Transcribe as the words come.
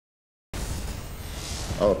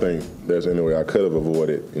don't think there's any way I could have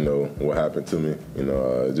avoided, what happened to me.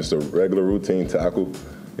 Just a regular routine tackle.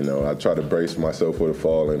 I tried to brace myself for the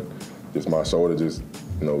fall, and just my shoulder just,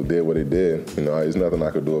 did what it did. There's nothing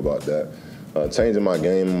I could do about that. Changing my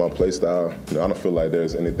game, my play style. I don't feel like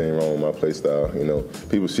there's anything wrong with my play style.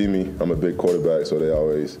 People see me. I'm a big quarterback, so they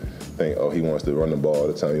always think, oh, he wants to run the ball all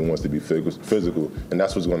the time. He wants to be physical, and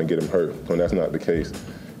that's what's going to get him hurt. When that's not the case.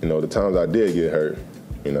 The times I did get hurt,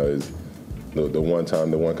 is the one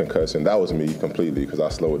time, the one concussion. That was me completely because I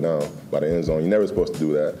slowed down by the end zone. You're never supposed to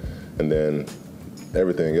do that. And then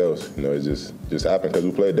everything else, it just happened because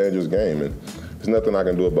we played a dangerous game, and there's nothing I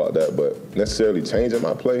can do about that. But necessarily changing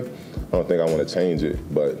my play, I don't think I want to change it.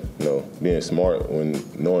 But being smart,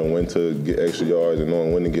 knowing when to get extra yards and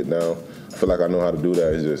knowing when to get down, I feel like I know how to do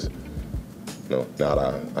that. It's just now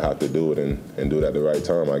that I have to do it and do it at the right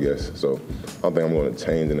time, I guess. So I don't think I'm going to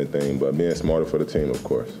change anything, but being smarter for the team, of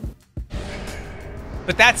course.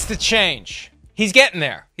 But that's the change. He's getting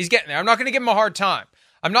there. He's getting there. I'm not going to give him a hard time.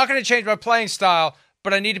 I'm not going to change my playing style,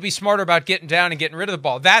 but I need to be smarter about getting down and getting rid of the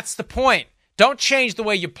ball. That's the point. Don't change the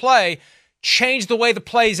way you play. Change the way the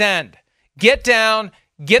plays end. Get down,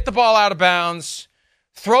 get the ball out of bounds,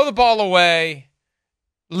 throw the ball away,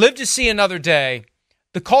 live to see another day.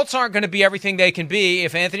 The Colts aren't going to be everything they can be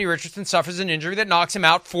if Anthony Richardson suffers an injury that knocks him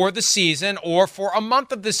out for the season or for a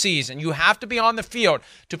month of the season. You have to be on the field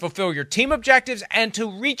to fulfill your team objectives and to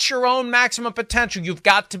reach your own maximum potential. You've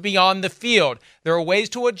got to be on the field. There are ways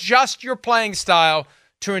to adjust your playing style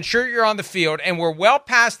to ensure you're on the field, and we're well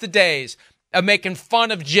past the days of making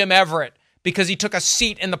fun of Jim Everett because he took a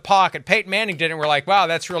seat in the pocket. Peyton Manning did it, and we're like, wow,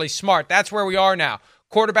 that's really smart. That's where we are now.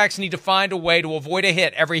 Quarterbacks need to find a way to avoid a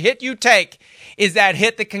hit. Every hit you take is that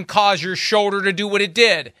hit that can cause your shoulder to do what it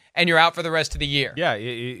did, and you're out for the rest of the year. Yeah,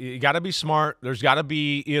 you got to be smart. There's got to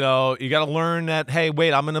be, you got to learn that, hey,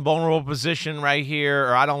 wait, I'm in a vulnerable position right here,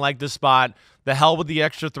 or I don't like this spot. The hell with the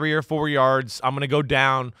extra 3 or 4 yards. I'm going to go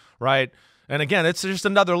down, right? And again, it's just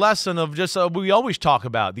another lesson of just we always talk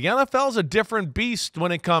about. The NFL is a different beast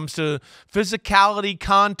when it comes to physicality,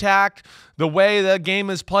 contact, the way the game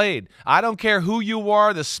is played. I don't care who you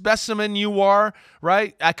are, the specimen you are,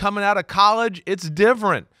 right? Coming out of college, it's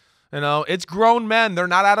different. It's grown men. They're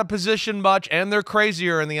not out of position much, and they're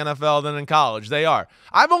crazier in the NFL than in college. They are.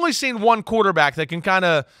 I've only seen one quarterback that can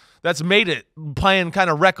that's made it playing kind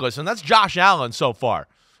of reckless, and that's Josh Allen so far.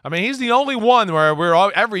 I mean, he's the only one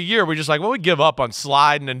where every year we're just like, well, we give up on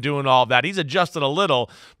sliding and doing all that. He's adjusted a little,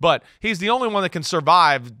 but he's the only one that can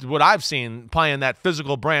survive what I've seen playing that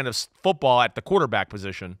physical brand of football at the quarterback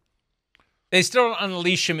position. They still don't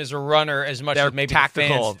unleash him as a runner as much as maybe tactical.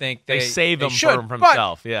 The fans think they save him should, from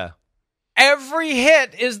himself. Yeah. Every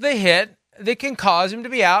hit is the hit that can cause him to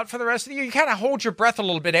be out for the rest of the year. You kind of hold your breath a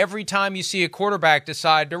little bit every time you see a quarterback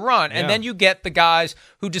decide to run. And then you get the guys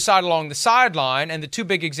who decide along the sideline, and the two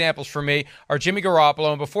big examples for me are Jimmy Garoppolo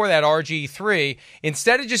and before that RG3.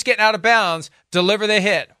 Instead of just getting out of bounds, deliver the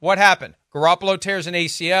hit. What happened? Garoppolo tears an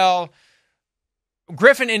ACL.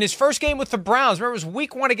 Griffin, in his first game with the Browns, remember it was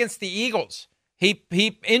week 1 against the Eagles. He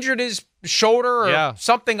injured his shoulder or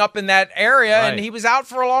something up in that area, and he was out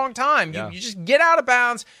for a long time. You just get out of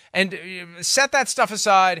bounds and set that stuff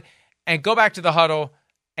aside and go back to the huddle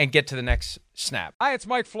and get to the next snap. Hi, it's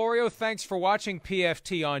Mike Florio. Thanks for watching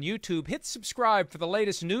PFT on YouTube. Hit subscribe for the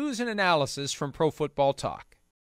latest news and analysis from Pro Football Talk.